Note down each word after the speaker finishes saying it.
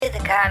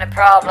kind of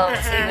problems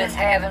he was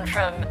having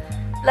from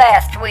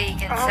last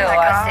week, and so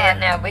I said,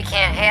 "Now we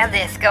can't have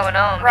this going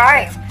on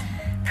because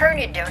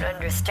Pernia don't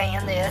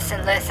understand this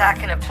unless I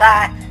can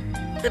apply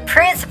the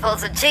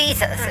principles of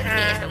Jesus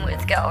and dealing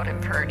with God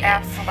and Pernia."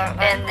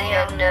 Absolutely. And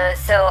then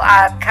so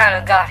I kind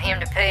of got him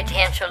to pay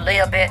attention a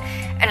little bit,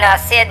 and I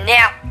said,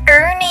 "Now,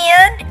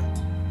 Erniad,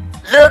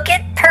 look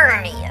at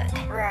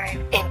Perniad." Right.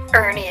 And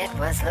Erniad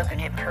was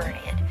looking at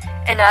Perniad.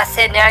 And I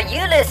said, "Now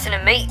you listen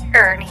to me,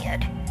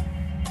 Erniad."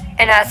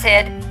 And I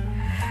said,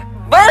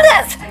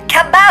 "Bullets,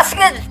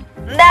 kabaskas,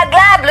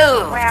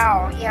 naglablu."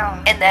 Wow,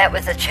 yeah. And that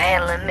was a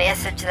channeling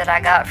message that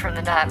I got from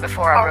the night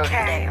before I wrote it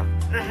down.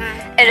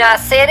 Mm-hmm. And I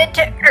said it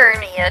to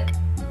Erniad,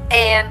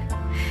 and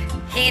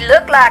he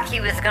looked like he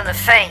was going to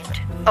faint.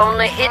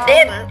 Only he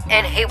didn't,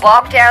 and he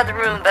walked out of the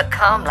room, but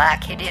calm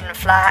like. He didn't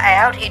fly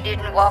out, he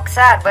didn't walk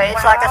sideways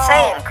like a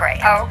sand crab.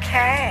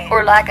 Okay.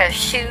 Or like a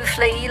shoe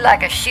flea,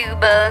 like a shoe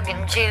bug in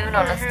June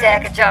on a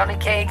stack of Johnny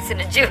Cakes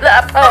in a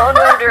July pond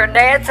under a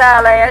gnat's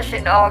eyelash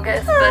in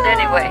August. But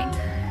anyway,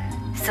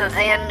 so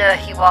then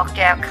he walked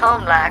out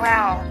calm like,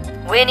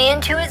 went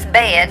into his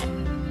bed,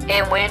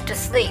 and went to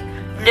sleep.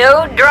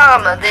 No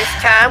drama this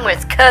time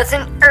with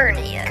Cousin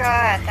Ernie.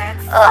 Good,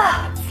 that's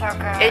so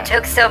good. It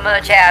took so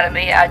much out of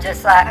me. I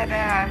just like, I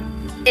bet.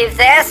 if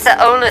that's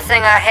the only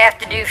thing I have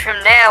to do from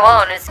now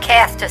on is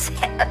cast a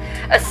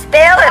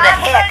spell and a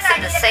hex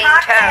at the same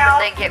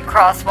time and then get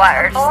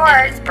cross-wires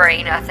in his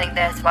brain, I think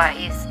that's why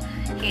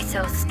he's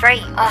so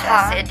strange.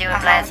 I said to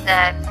him last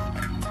night,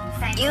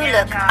 "You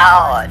look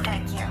odd."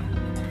 Thank you.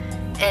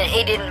 And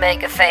he didn't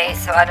make a face,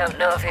 so I don't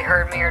know if he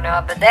heard me or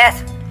not, but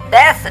that's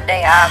the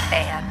day I've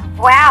had.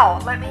 Wow,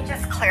 let me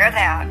just clear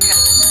that.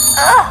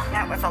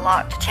 That was a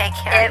lot to take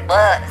in. It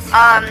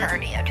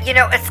was. You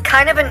know, it's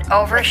kind of an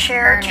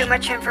overshare, too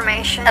much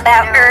information.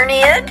 About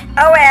Erniad?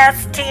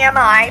 OS,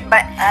 TMI,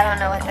 but I don't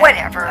know what that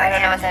whatever. I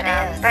don't know what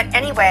that is. But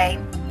anyway,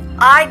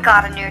 I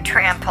got a new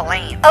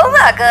trampoline. Oh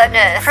my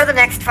goodness. For the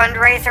next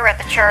fundraiser at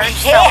the church,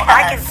 so Yes.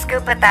 I can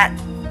scoop at that.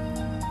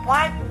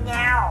 What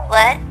now?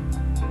 What?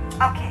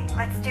 Okay,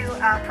 let's do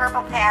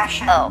Purple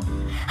Passion. Oh.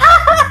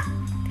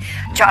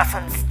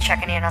 Jocelyn's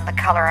checking in on the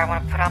color I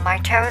want to put on my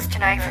toes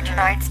tonight for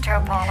tonight's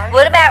toe polish.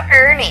 What about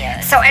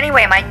Erniad? So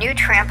anyway, my new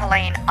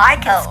trampoline, I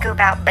can scoop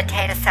out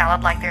potato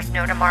salad like there's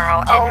no tomorrow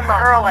and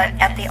hurl it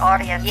at the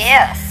audience.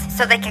 Yes.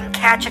 So they can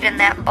catch it in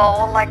that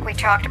bowl like we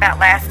talked about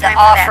last time.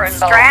 Offering that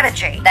bowl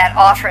strategy. That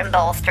offering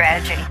bowl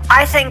strategy.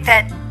 I think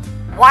that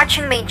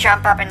watching me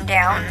jump up and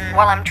down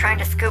while I'm trying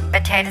to scoop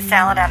potato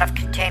salad out of a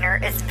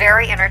container is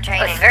very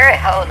entertaining. It's very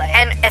holy.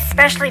 And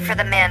especially for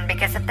the men,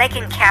 because if they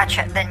can catch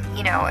it, then,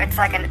 you know, it's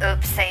like an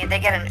oopsie. They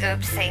get an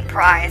oopsie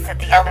prize at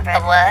the end of it.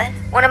 A what?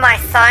 One of my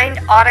signed,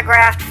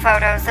 autographed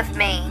photos of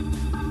me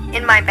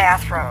in my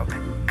bathrobe.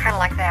 Kind of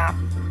like that.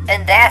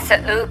 And that's a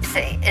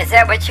oopsie. Is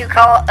that what you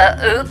call a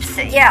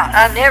oopsie? Yeah.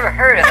 I've never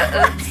heard of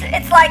a oopsie.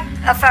 It's like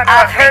a photo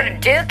I've of heard me.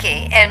 of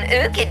dookie and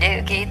ookie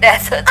dookie.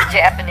 That's what the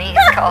Japanese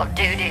call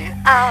doo-doo.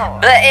 Oh.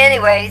 But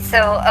anyway, so,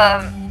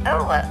 a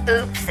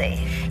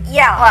oopsie.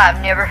 Yeah. Well,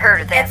 I've never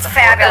heard of that It's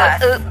before.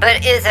 fabulous.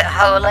 But is it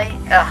holy?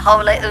 A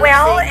holy oopsie?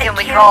 Well, it can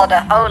we can- call it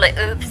a holy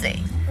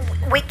oopsie?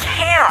 We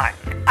can.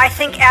 I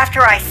think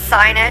after I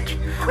sign it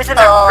with an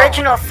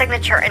original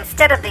signature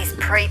instead of these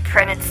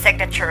pre-printed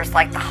signatures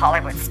like the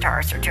Hollywood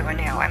stars are doing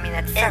now. I mean,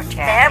 it's so Is tacky.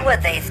 that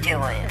what they's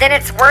doing? Then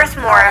it's worth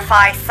more if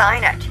I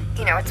sign it.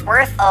 You know, it's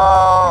worth...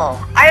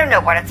 Oh. I don't know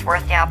what it's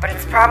worth now, but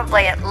it's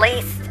probably at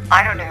least,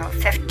 I don't know,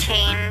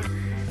 15,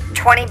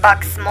 20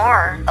 bucks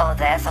more. Oh,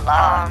 that's a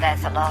lot.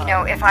 That's a lot. You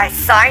know, if I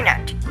sign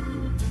it.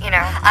 You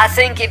know. I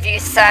think if you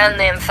sign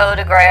them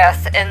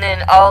photographs and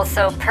then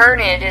also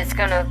Pernod is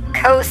going to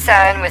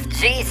co-sign with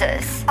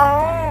Jesus.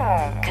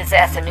 Oh. Because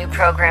that's a new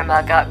program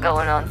I got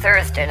going on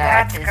Thursday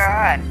night.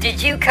 That's good.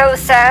 Did you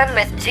co-sign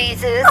with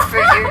Jesus for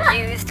your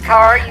used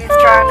car you're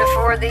trying to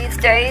afford these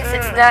days?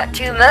 It's not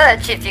too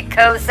much if you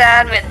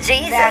co-sign with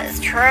Jesus. That's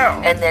true.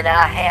 And then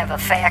I have a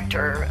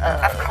factor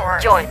Of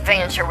course. joint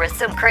venture with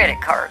some credit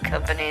card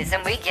companies,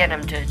 and we get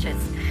them to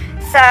just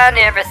sign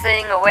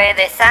everything away.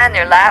 They sign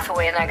their life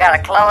away, and I got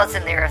a clause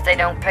in there if they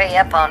don't pay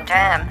up on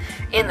time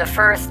in the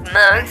first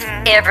month,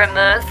 every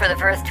month for the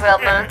first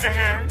 12 months,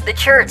 the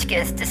church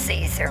gets to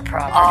seize their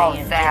property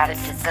and give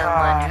it to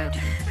someone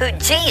who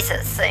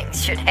Jesus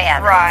thinks should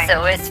have Right. it.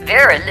 So it's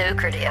very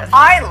lucrative.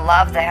 I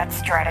love that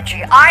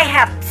strategy. I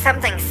have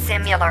something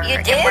similar You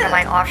in do? one of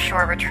my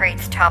offshore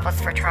retreats,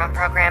 Topless for Trump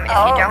program. If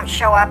Oh. you don't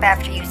show up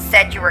after you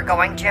said you were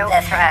going to,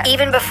 That's right.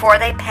 even before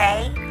they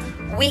pay,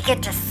 we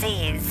get to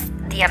seize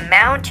the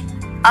amount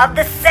of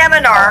the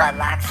seminar Oh, I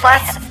like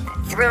plus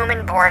that. room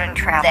and board and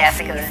travel That's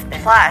fees. good.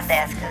 Plus,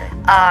 That's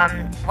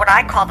good. what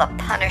I call the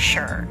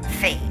Punisher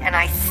fee. And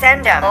I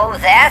send them, Oh,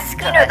 that's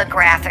good. you know, the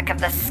graphic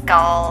of the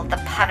skull, the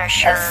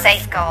Punisher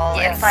Satan. skull.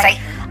 Yeah, It's like,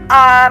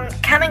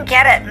 Satan. come and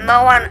get it,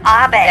 Moan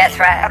Abe. That's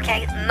right.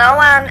 Okay,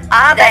 Moan Abe.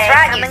 That's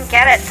right, Come you and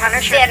get it,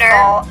 Punisher sinner.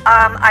 skull.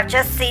 I've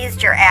just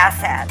seized your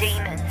assets.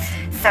 Demons.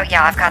 So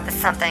yeah, I've got the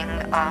something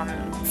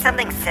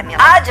something similar.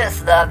 I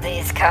just love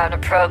these kind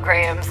of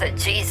programs that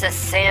Jesus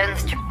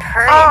sends to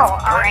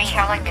Pernod's I'm brain.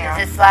 telling you.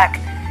 'Cause it's like,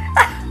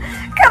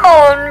 come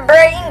on,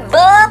 brain,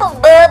 bubble,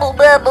 bubble,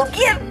 bubble.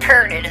 Give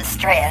Pernod a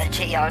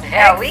strategy on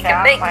how we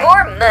can make Exactly.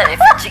 more money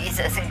for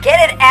Jesus and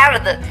get it out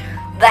of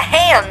the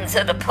hands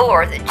of the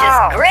poor that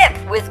just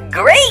grip with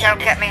greed Don't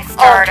get me onto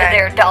started.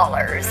 their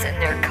dollars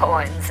and their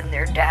coins and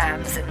their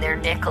dimes and their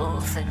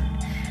nickels and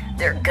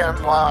their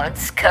gum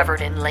wads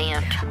covered in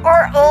lint.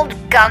 Or old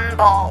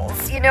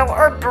gumballs,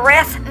 or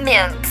breath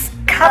mints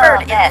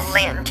covered in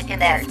lint in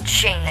their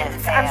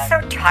jeans. I'm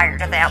so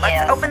tired of that. Let's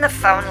Yes. open the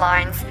phone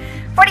lines.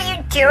 What are you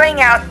doing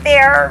out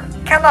there?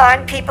 Come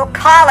on, people,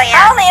 call in.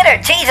 Call in or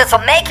Jesus will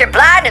make you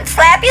blind and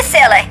slap you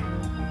silly.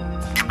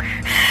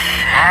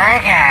 Hi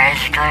guys,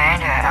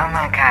 Glenda. Oh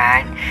my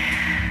god.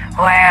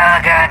 Well,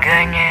 I got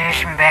good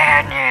news and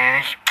bad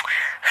news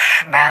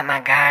about my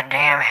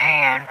goddamn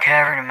hand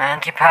covered in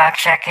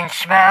monkeypox I can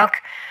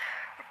smoke.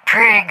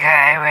 Pretty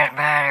good with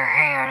better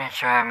hand,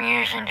 that's what I'm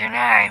using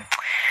tonight.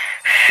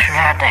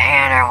 Not the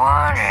hand I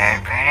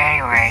wanted, but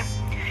anyway.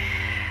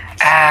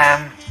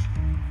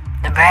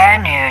 The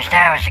bad news,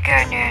 that was the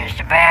good news.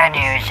 The bad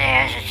news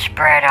is it's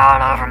spread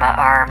all over my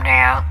arm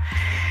now.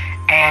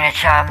 And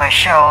it's on my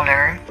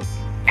shoulder.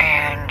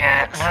 And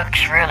it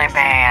looks really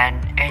bad.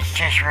 It's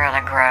just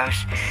really gross.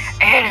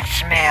 And it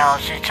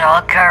smells. It's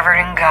all covered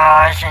in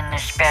gauze and the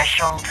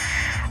special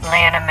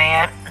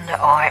liniment and the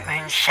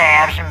ointments,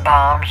 salves and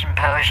balms and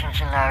potions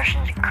and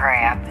lotions and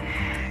crap.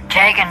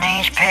 Taking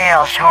these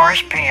pills,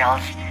 horse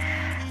pills.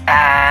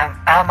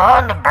 I'm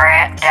on the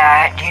brat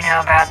diet. Do you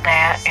know about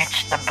that?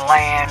 It's the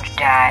bland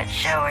diet.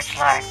 So it's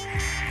like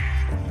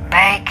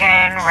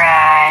bacon,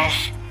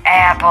 rice,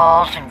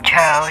 apples, and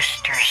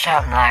toast or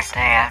something like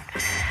that.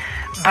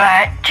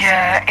 But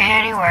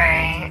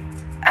anyway,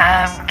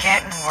 I'm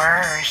getting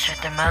worse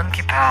with the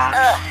monkeypox.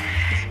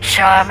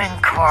 So I'm in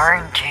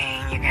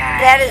quarantine, you guys.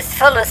 That is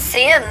full of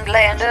sin,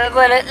 Glenda.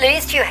 Well, at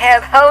least you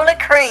have holy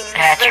creams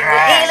That's from the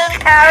right. healing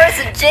powers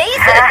of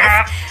Jesus.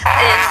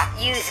 And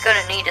you's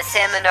gonna need a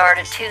seminar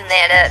to tune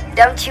that up.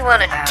 Don't you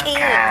want to tune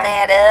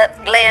that up,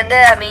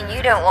 Glenda? I mean,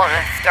 you don't want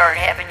to start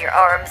having your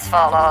arms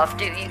fall off,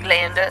 do you,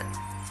 Glenda?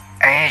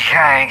 Are you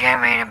trying to get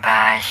me to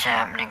buy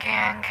something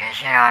again? Because,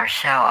 I'm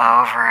so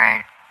over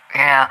it.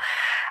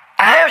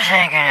 I'm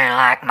thinking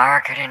of,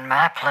 marketing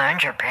my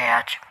plunger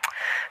pads.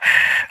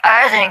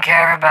 I think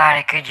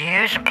everybody could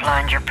use a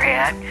plunger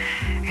pad.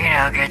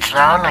 Gets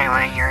lonely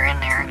when you're in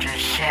there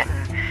just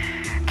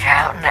sitting,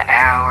 counting the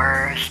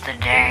hours, the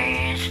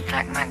days. It's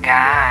like, my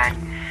God.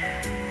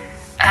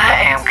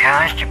 I am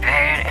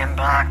constipated and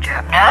blocked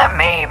up. Not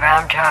me, but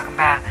I'm talking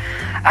about...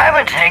 I've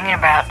been thinking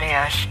about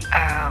this.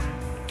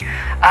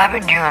 I've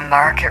been doing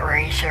market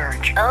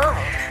research. Oh.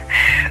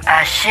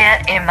 I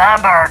sit in my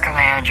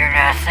Barcalounger and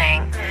I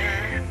think,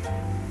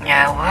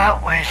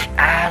 what was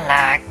I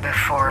like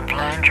before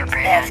plunger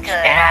pads? That's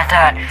good. And I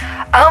thought,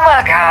 oh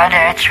my God,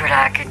 that's what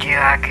I could do.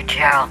 I could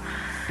tell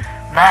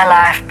my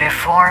life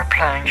before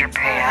plunger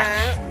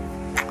pads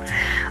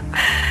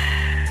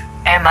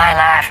and my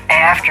life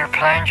after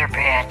plunger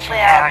pads and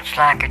how it's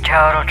like a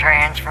total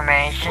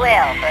transformation.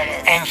 Well, but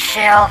it's... And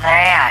sell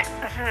that,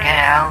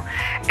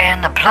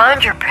 And the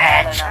plunger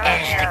pads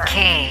is the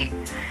key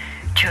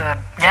to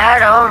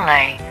not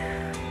only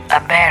a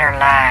better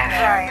life,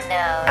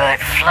 but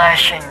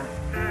flushing,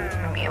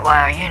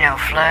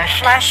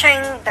 flushing.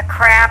 Flushing the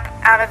crap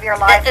out of your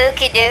life. The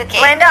ookie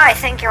dookie. Linda, I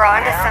think you're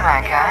onto Oh something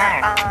my here.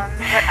 God.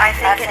 But I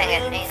think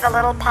it needs a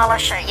little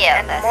polishing. Yeah,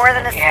 and that's- more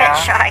than a spit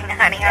shine,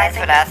 honey. That's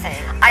what I think.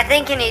 I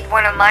think you need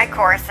one of my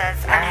courses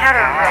on how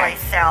to really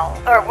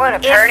sell. Or one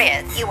of If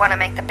Pernod's. you want to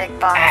make the big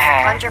bucks.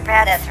 Uh-huh. Plunger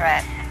pads That's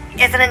right.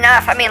 isn't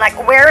enough. I mean,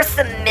 where's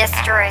the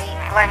mystery,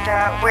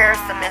 Glenda?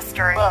 Where's the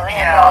mystery? Well,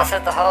 and also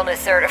the holy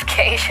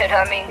certification.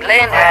 I mean,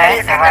 Glenda Right,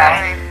 is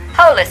right.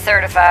 holy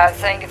certified,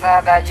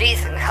 sanctified by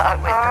Jesus and God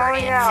with her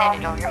and yeah.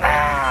 send it on your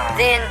mind.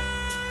 Then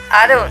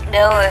I don't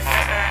know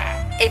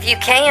if you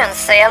can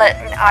sell it,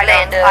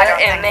 Glenda, I don't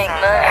and think make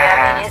so. money.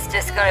 I mean, it's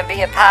just going to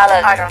be a pile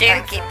of I don't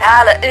think dookie,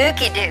 pile of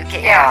ookie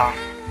dookie. Yeah.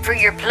 For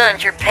your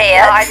plunger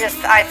Yeah, pads.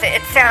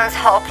 it sounds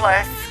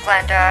hopeless,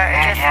 Glenda.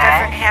 It just Okay.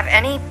 doesn't have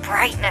any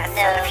brightness in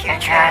the No.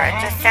 future. Okay.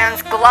 It just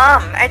sounds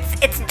glum.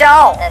 It's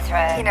dull. That's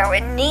right.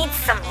 It needs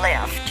some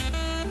lift.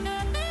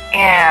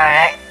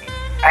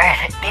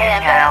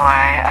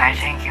 I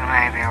think you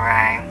may be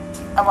right.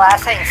 Oh, I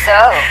think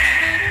so.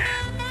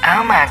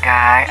 Oh my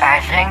God,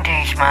 I think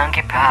these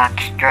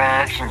monkeypox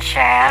drugs and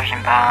salves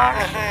and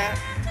bombs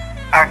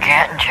are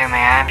getting to me.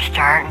 I'm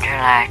starting to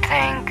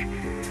think,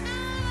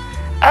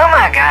 oh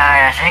my God,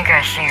 I think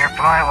I see your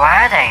point.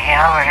 Why the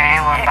hell would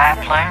anyone buy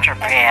plunger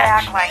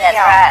pads? Exactly. That's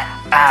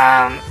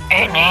yeah. right.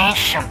 It needs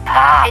some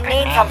pop. It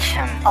needs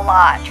some a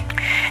lot.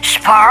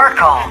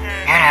 sparkle.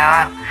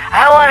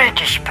 I want it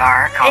to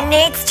sparkle. It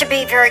needs to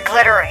be very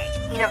glittery.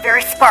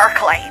 very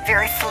sparkly,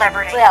 very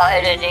celebrity. Well,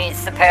 and it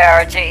needs the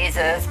power of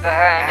Jesus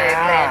behind it,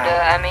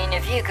 Glenda. I mean,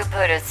 if you could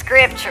put a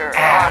scripture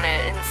on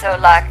it, and so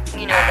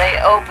they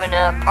open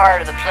up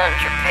part of the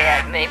plunger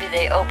pad. Maybe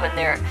they open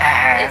their.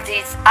 If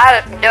these,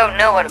 I don't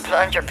know what a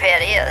plunger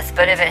pad is,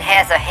 but if it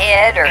has a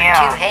head or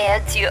two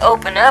heads, you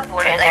open up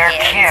one of the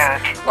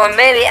heads. Cute. Or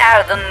maybe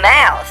out of the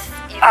mouth.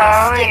 You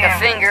can stick a yeah.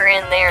 finger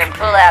in there and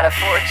pull out a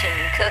fortune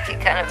cookie,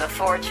 kind of a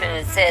fortune.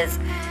 It says,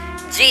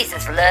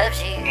 Jesus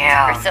loves you,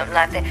 or something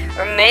like that.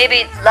 Or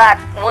maybe like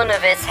one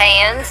of its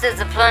hands. Does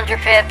the plunger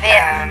pad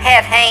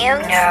have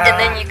hands? No. And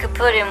then you could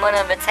put in one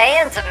of its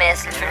hands a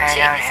message from I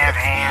Jesus. don't have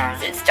hands.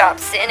 That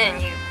stops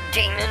sending you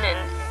demon and,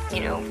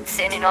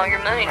 sending all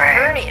your money to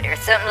burn it or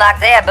something like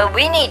that. But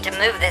we need to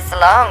move this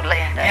along,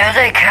 Glenda. Yeah,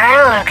 they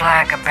kind of look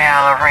like a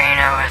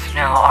ballerina with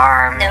no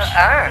arms. No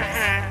arms.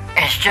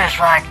 It's just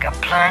like a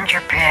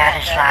plunger pad.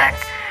 It's like,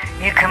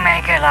 you can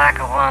make it like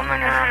a woman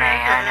or a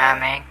man. I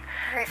make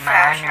Very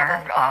mine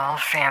fashionable. are all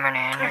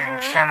feminine,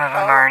 and some of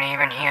them aren't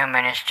even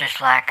human. It's just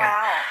like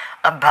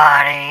a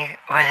body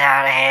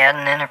without a head,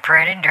 and then a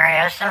pretty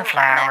dress and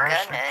flowers.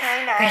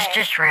 It's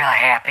just real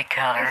happy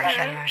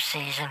colors,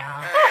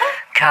 seasonal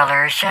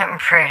colors, something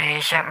pretty,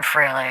 something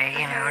frilly,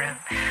 to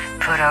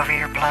put over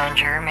your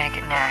plunger, make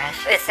it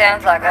nice. It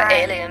sounds like an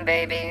alien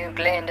baby,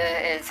 Glenda,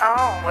 is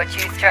what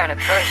you're trying to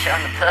push on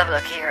the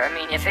public here. I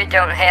mean, if it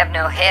don't have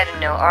no head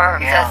and no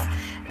arms,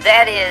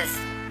 that is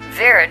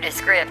very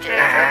descriptive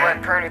of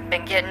what Perna's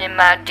been getting in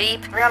my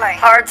deep,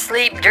 hard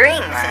sleep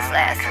dreams this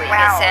last week.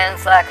 It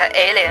sounds like an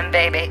alien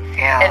baby.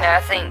 And I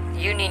think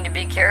you need to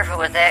be careful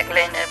with that,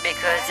 Glenda,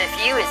 because if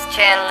you was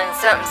channeling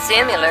something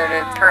similar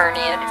to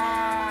Pernid,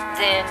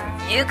 then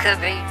you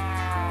could be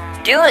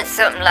doing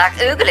something like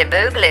oogly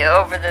boogly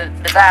over the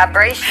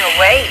vibrational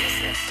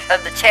waves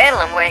of the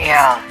channeling waves,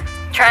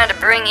 trying to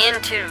bring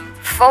into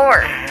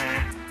form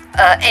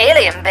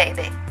alien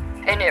baby.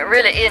 And it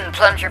really isn't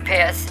plunger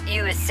pads.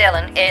 You is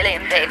selling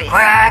alien babies.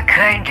 Well, I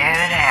could do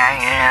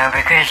that,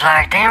 because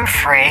like them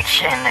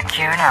freaks in the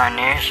QAnon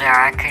news there,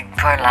 I could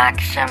put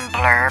like some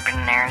blurb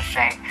in there and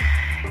say,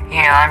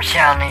 I'm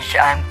selling these,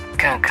 I'm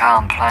gonna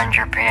call them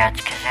plunger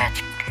pads, because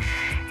that's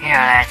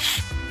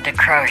the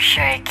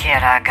crochet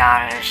kit I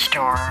got at a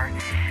store.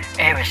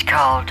 It was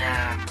called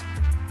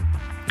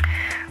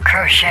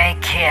crochet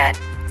kit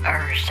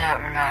or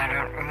something, I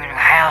don't remember,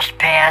 house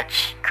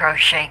pets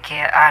crochet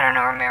kit, I don't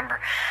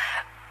remember.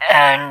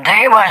 And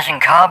they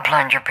wasn't called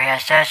plunger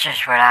pads, that's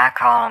just what I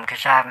call them,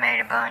 because I've made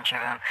a bunch of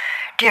them.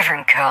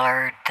 Different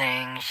colored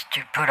things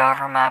to put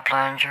over my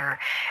plunger,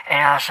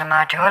 and also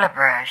my toilet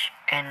brush.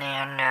 And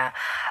then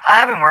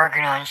I've been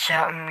working on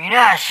something,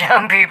 how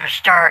some people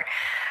start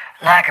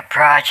like a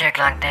project,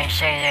 like they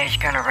say they's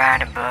gonna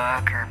write a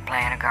book or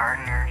plant a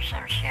garden or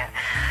some shit.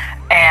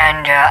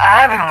 And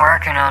I've been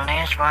working on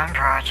this one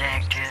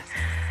project to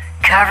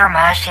cover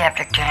my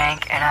septic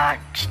tank, and I'm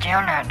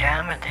still not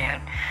done with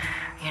it.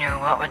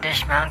 What with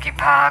this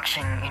monkeypox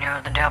and,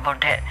 the double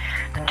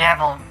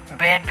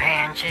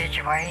bedpan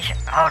situation.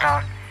 Hold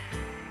on.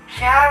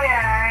 Shelby,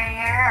 are you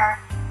here?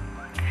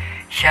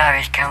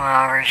 Shelby's come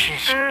over. She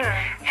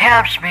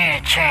helps me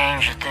to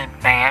change the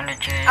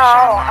bandages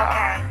on my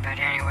arm. But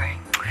anyway,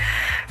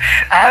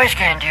 I was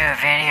going to do a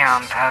video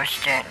and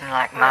post it and,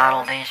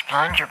 model these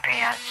plunger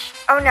pads.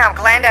 Oh, no,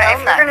 Glenda, if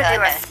you're going to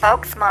do a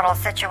spokesmodel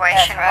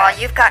situation while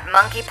you've got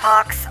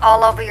monkeypox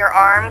all over your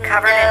arm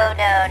covered in,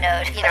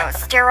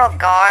 sterile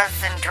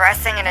gauze and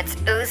dressing, and it's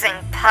oozing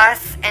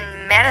pus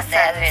and medicine.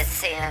 That is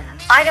sin.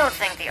 I don't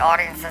think the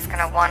audience is going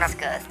to want to,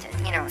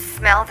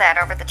 smell that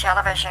over the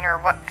television or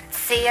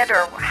see it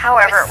or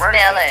however it works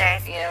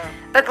these days.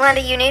 But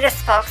Glenda, you need a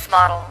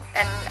spokesmodel,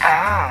 and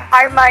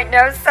I might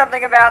know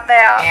something about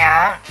that.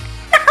 Yeah?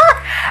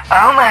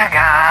 Oh my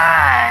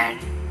God.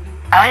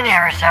 I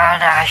never thought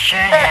I should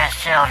have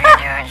Sylvia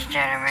do it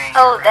instead of me.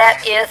 Oh,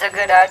 that is a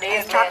good idea,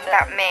 He's talking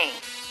about me.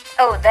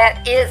 Oh,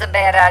 that is a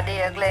bad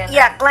idea, Glenda.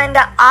 Yeah,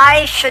 Glenda,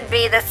 I should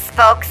be the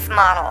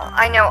spokesmodel.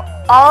 I know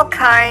all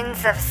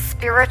kinds of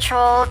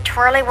spiritual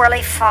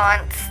twirly-whirly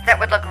fonts that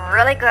would look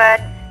really good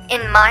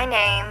in my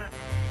name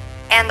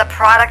and the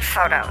product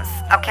photos,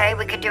 okay?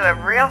 We could do a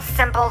real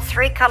simple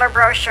 3-color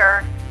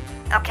brochure,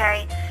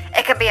 okay?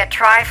 It could be a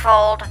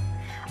trifold,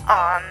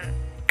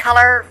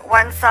 color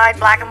one side,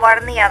 black and white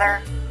on the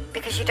other,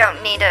 because you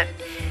don't need a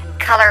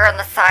color on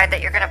the side that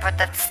you're going to put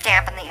the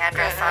stamp and the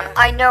address on.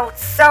 I know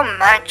so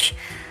much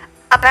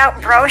about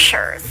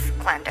brochures,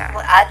 Glenda.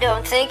 Well, I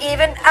don't think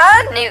even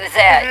I knew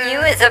that. You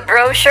is a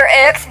brochure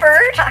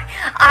expert?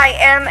 I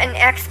am an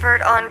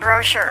expert on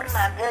brochures. Oh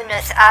my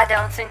goodness, I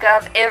don't think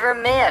I've ever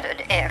met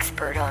an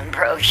expert on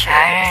brochures.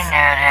 I didn't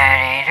know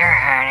that either,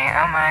 honey.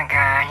 Oh my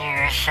God, you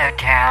are so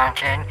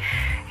talented.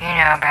 You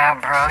know about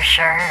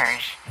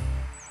brochures.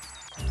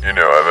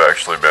 I've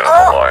actually been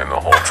on the line the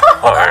whole time.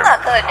 Oh my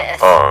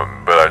goodness.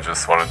 But I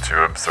just wanted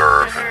to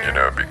observe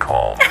and, be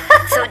calm.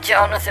 So,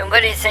 Jonathan,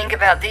 what do you think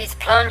about these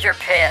plunger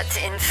pets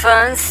in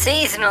fun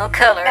seasonal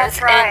colors?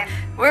 That's right.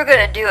 And we're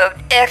going to do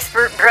an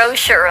expert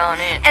brochure on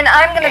it. And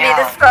I'm going to be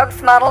the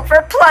spokesmodel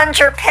for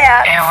plunger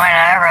pets. And when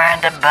I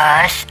ride the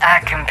bus, I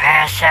can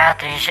pass out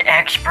these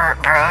expert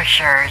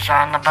brochures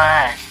on the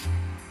bus.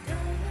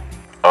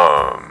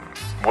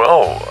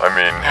 Well, I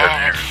mean,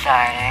 That's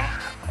exciting.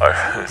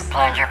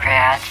 Plunger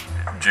pets.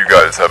 Do you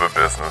guys have a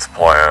business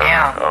plan?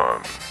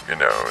 Yeah.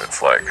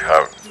 It's like,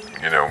 how,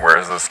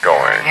 where's this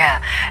going?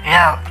 Yeah.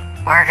 No,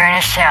 we're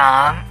gonna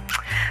sell them.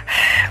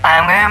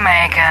 I'm gonna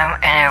make them,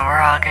 and then we're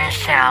all gonna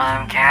sell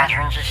them.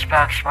 Catherine's a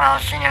spokesmodel.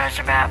 She knows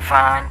about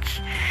fonts.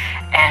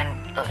 And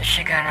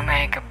she's gonna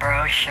make a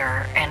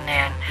brochure, and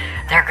then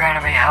they're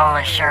gonna be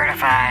wholly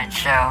certified.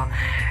 So,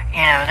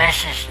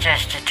 this is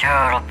just a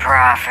total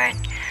profit.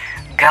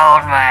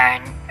 Gold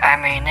mine. I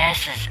mean,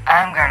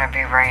 I'm gonna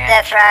be rich.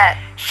 That's right.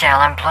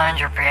 Selling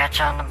plunger pets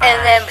on the bus.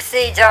 And then,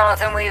 see,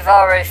 Jonathan, we've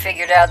already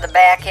figured out the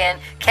back end.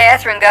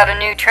 Catherine got a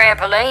new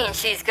trampoline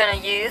she's going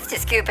to use to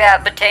scoop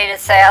out potato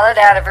salad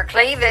out of her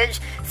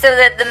cleavage so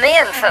that the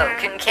men folk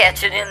can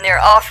catch it in their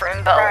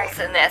offering bowls. Right.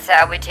 And that's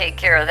how we take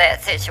care of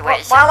that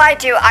situation. While I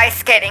do ice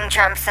skating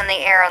jumps in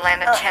the air, I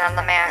land a chin on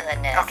the mat.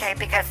 goodness. Okay,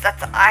 because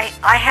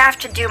I have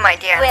to do my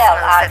dance Well,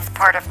 moves. It's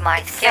part of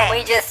my Can we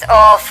thing. just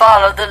all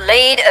follow the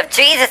lead of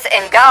Jesus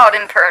and God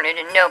and burn it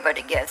and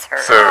nobody gets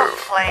hurt? So,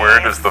 please. where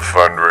does the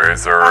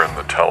fundraiser and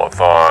the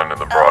telethon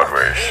and the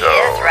Broadway show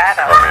is right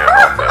on. come in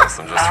on this?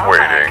 I'm just Oh my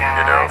waiting,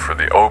 God. for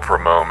the Oprah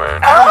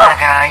moment. Oh my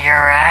God, you're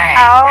right.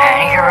 Oh.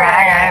 Hey, you're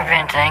right. I've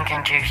been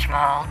thinking too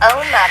small.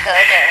 Oh my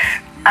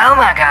goodness. Oh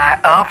my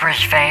God, Oprah's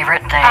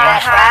favorite thing.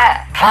 That's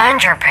right.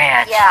 Plunger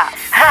pets. Yes.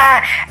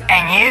 Ha!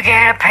 And you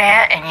get a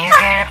pet, and you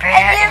get a pet,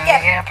 and you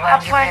get a a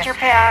plunger, plunger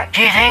pet. pet.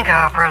 Do you think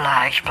Oprah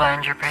likes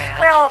plunger pets?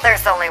 Well,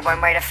 there's only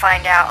one way to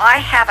find out. I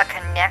have a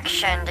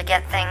connection to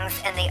get things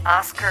in the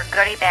Oscar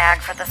goodie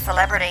bag for the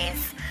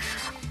celebrities.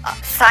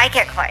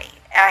 Psychically.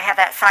 I have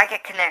that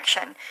psychic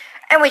connection.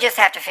 And we just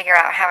have to figure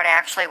out how it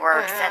actually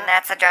works. And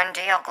that's a done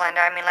deal, Glenda.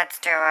 I mean, let's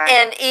do it.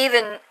 And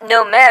even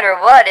no matter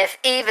what, if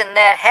even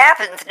that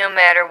happens, no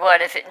matter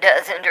what, if it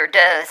doesn't or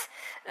does,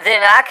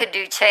 then I could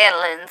do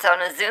channelings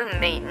on a Zoom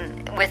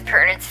meeting with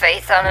Pernod's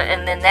face on it,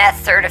 and then that's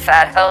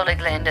certified holy,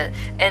 Glenda.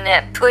 And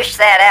that push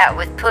that out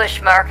with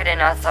push marketing.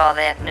 I saw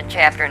that in a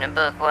chapter in a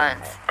book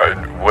once.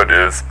 What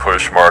is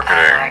push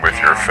marketing with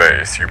your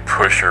face? You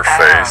push your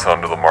face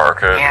onto the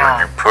market,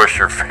 Yeah. or you push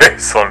your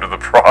face onto the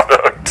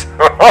product?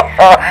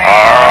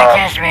 That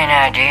gives me an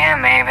idea.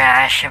 Maybe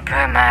I should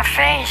put my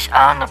face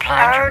on the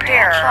plunger Oh,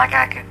 dear. pets, like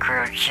I could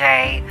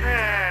crochet,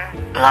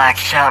 like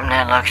something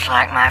that looks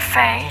like my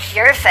face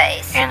Your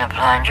face. in the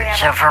plunger.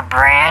 So for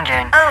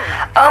Brandon,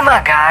 Oh,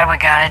 my God, we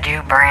gotta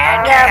do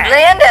Brandon. Now,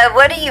 Glenda,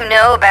 what do you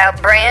know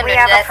about Brandon? We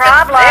have a That's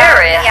problem. a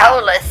very Yeah.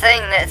 holy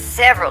thing that's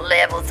several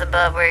levels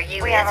above where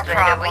you We is, have a Glenda.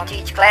 problem. We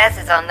teach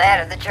classes on that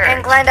at the church.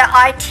 And Glenda,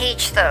 I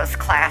teach those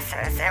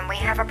classes, and we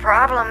have a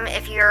problem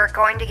if you're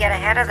going to get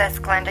ahead of this,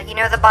 Glenda. You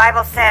know, the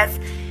Bible says,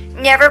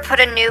 never put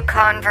a new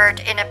convert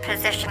in a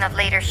position of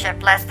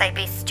leadership lest they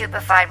be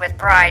stupefied with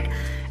pride.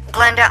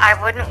 Glenda,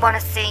 I wouldn't want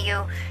to see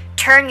you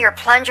turn your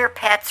plunger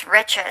pet's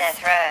riches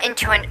That's right.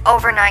 into an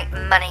overnight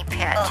money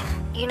pit.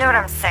 You know what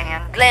I'm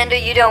saying?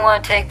 Glenda, you don't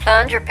want to take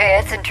plunger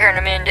pads and turn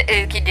them into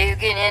ookie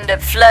dookie and end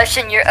up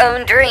flushing your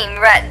own dream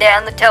right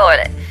down the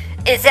toilet.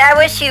 Is that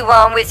what you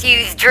want with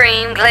you's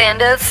dream,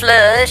 Glenda?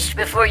 Flush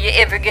before you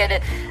ever get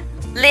to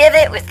live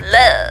it with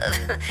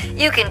love.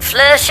 You can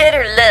flush it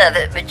or love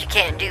it, but you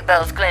can't do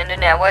both, Glenda.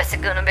 Now, what's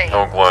it gonna be?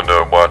 Oh,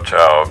 Glenda, watch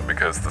out,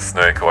 because the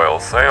snake oil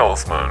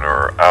salesmen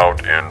are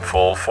out in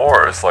full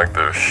force, like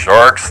the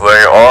sharks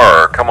they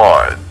are. Come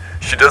on.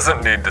 She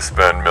doesn't need to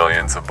spend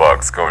millions of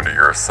bucks going to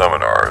your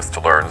seminars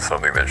to learn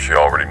something that she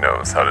already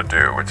knows how to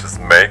do, which is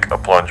make a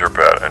plunger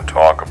pet and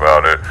talk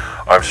about it.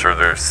 I'm sure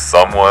there's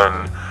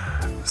someone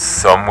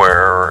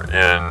somewhere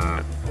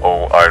in,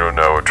 I don't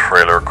know, a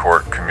trailer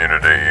court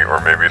community,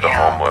 or maybe the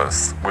Yeah.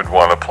 homeless would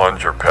want a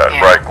plunger pet,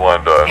 Yeah. right,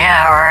 Glenda?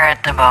 Yeah, or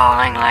at the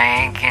bowling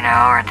league,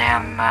 or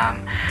them,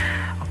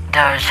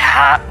 those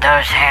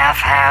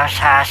half-house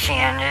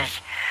haciendas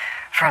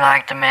for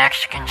like the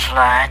Mexican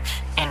sluts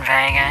in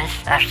Vegas.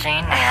 I've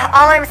seen them.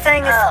 All I'm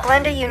saying is,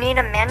 Glenda, you need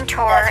a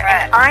mentor, That's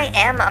right. and I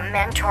am a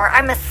mentor.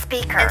 I'm a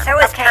speaker. And so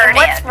is okay, and Pernod.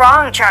 what's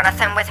wrong,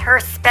 Jonathan, with her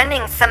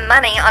spending some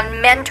money on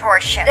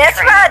mentorship? That's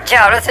training? right,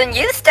 Jonathan.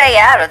 You stay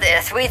out of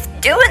this. We're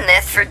doing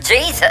this for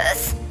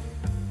Jesus.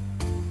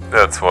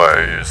 That's why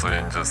I usually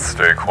just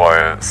stay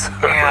quiet. So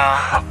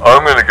Yeah.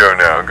 I'm gonna go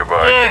now.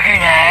 Goodbye. Good day,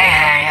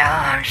 hey,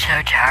 I'm so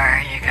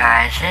tired, you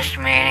guys. This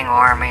meeting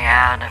wore me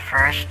out. The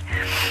first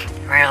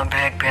real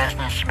big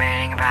business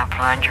meeting about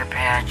plunger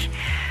pets.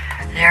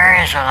 There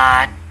is a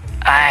lot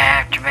I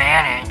have to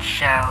manage,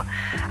 so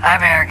I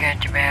better get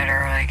to bed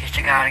early because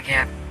I gotta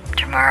get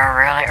tomorrow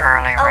really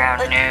early around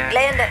but noon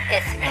Glenda,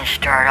 and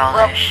start all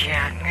well- this shit.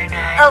 Good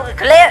night.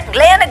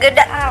 Glenda, good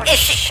night. Oh, Is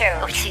she? shoot.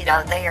 Oh, she's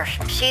not there.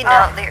 She's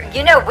not there.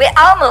 You know, we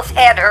almost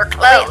had her We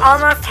closed.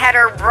 almost had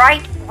her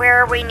right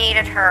where we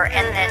needed her,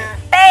 and then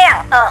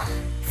bam. Oh,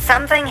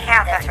 something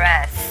happened. that's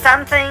right.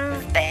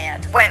 Something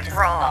Bad. went Just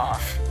wrong.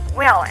 off.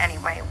 Well,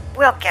 anyway,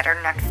 we'll get her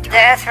next time.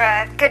 That's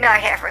right. Good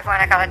night, everyone.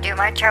 I gotta do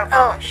my choke.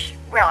 Oh.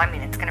 Well, I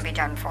mean, it's gonna be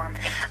done for him.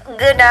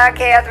 Good night,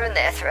 Catherine.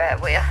 That's right.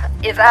 Well,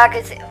 if I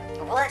could see.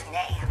 What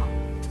now?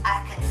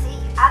 I can see.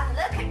 I'm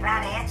looking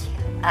right at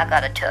you. I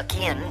gotta tuck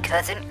in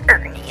Cousin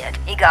Ernie.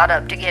 He got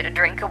up to get a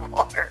drink of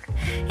water.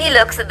 He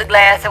looks at the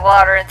glass of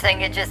water and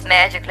thinks it just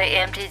magically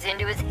empties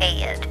into his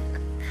head.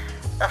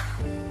 Oh,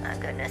 my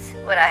goodness.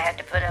 Would I have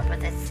to put up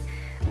with this,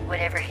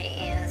 whatever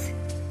he is?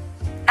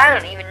 I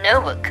don't even know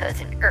what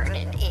Cousin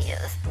Ernie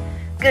is.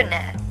 Good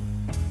night.